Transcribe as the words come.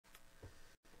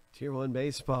Tier 1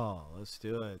 baseball. Let's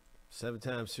do it. 7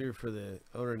 times through for the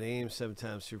owner names, 7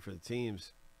 times through for the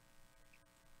teams.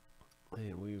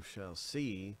 And we shall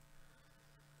see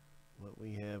what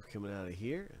we have coming out of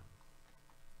here.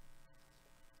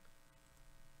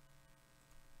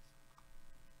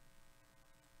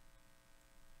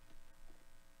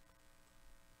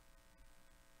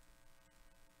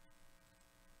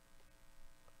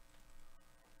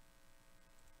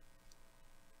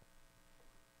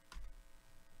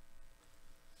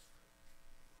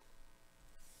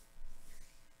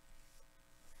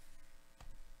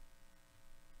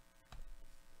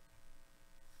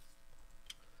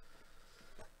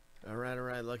 All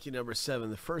right. Lucky number 7.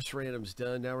 The first random's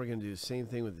done. Now we're going to do the same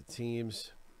thing with the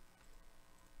teams.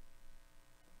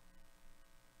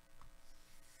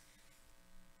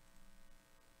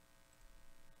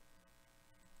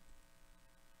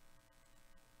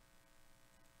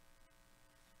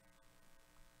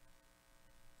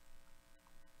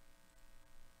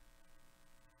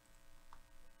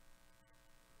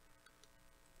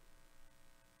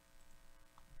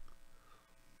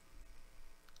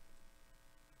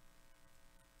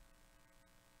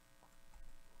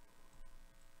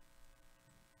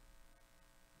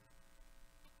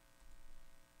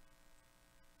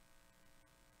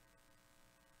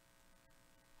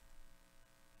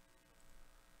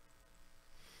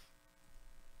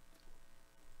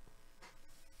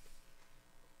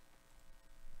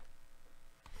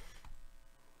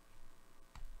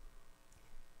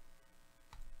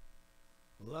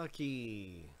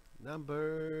 Lucky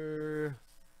number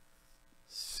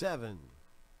 7.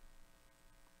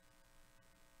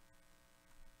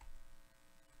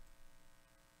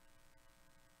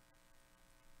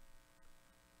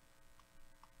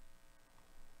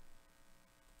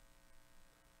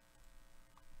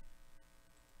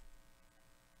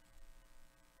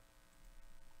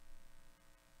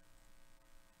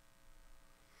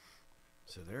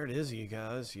 So there it is, you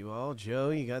guys. You all.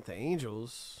 Joe, you got the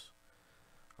Angels.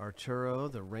 Arturo,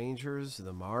 the Rangers,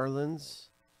 the Marlins,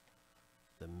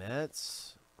 the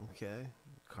Mets. Okay.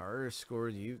 Carter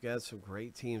scored. You got some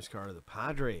great teams, Carter. The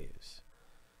Padres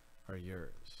are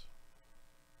yours.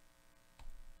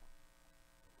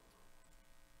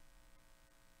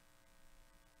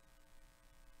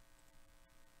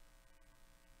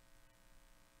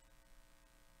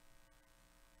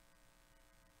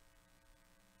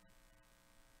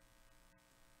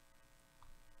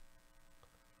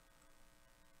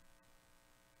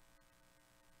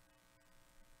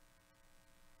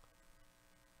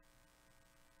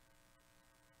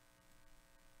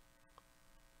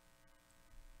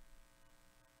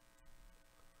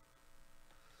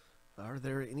 Are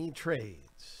there any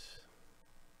trades?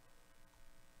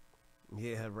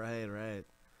 Yeah, right.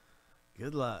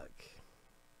 Good luck.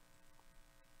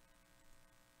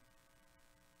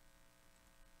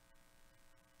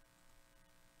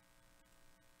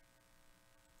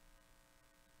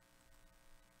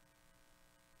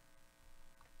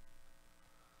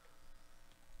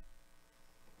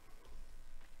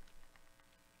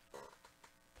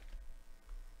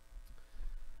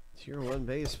 Tier 1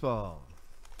 baseball.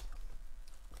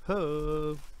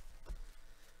 Ho!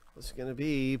 What's it going to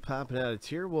be popping out of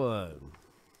Tier 1?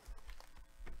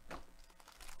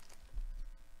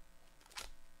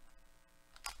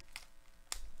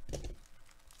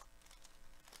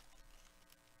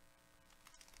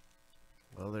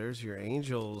 Well, there's your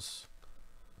Angels.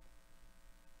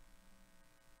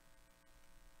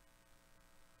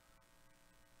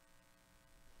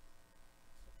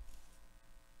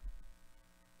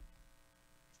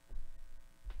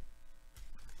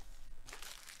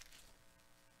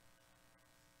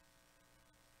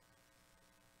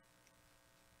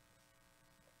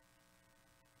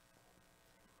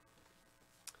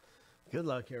 Good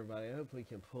luck, everybody. I hope we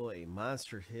can pull a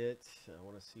monster hit. I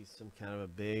want to see some kind of a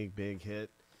big hit.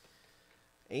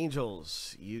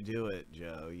 Angels, you do it,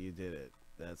 Joe. You did it.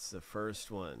 That's the first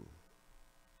one.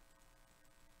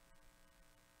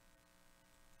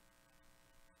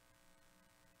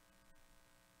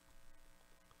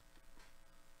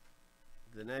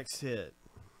 The next hit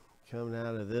coming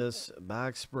out of this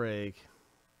box break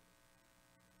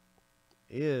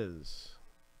is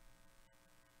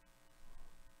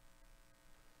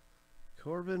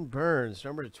Corbin Burns,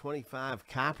 number 25,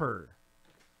 copper.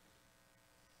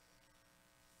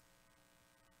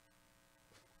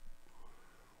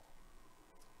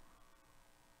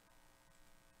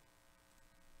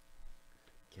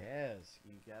 Kaz,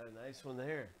 you got a nice one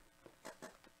there.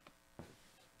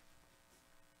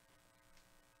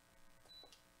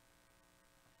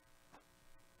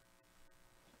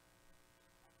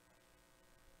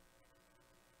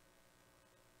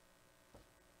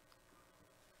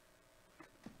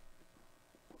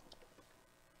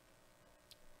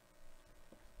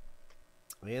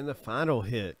 And the final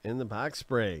hit in the box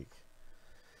break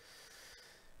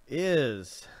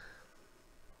is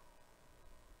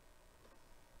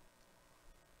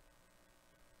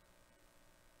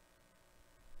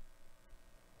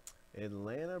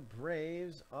Atlanta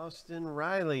Braves, Austin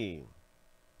Riley.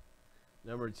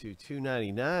 Number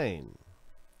 299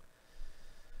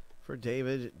 for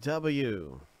David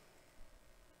W.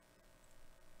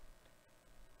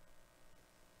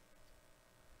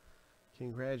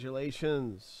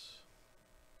 Congratulations.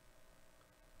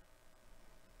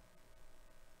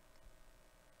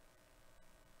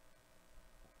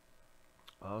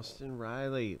 Austin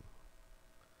Riley.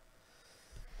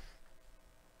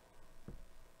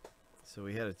 So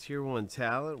we had a tier 1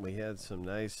 talent. We had some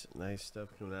nice stuff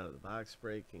coming out of the box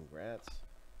break. Congrats.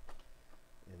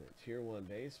 And a tier 1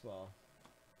 baseball.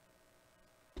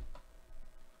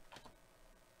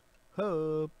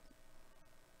 Hope.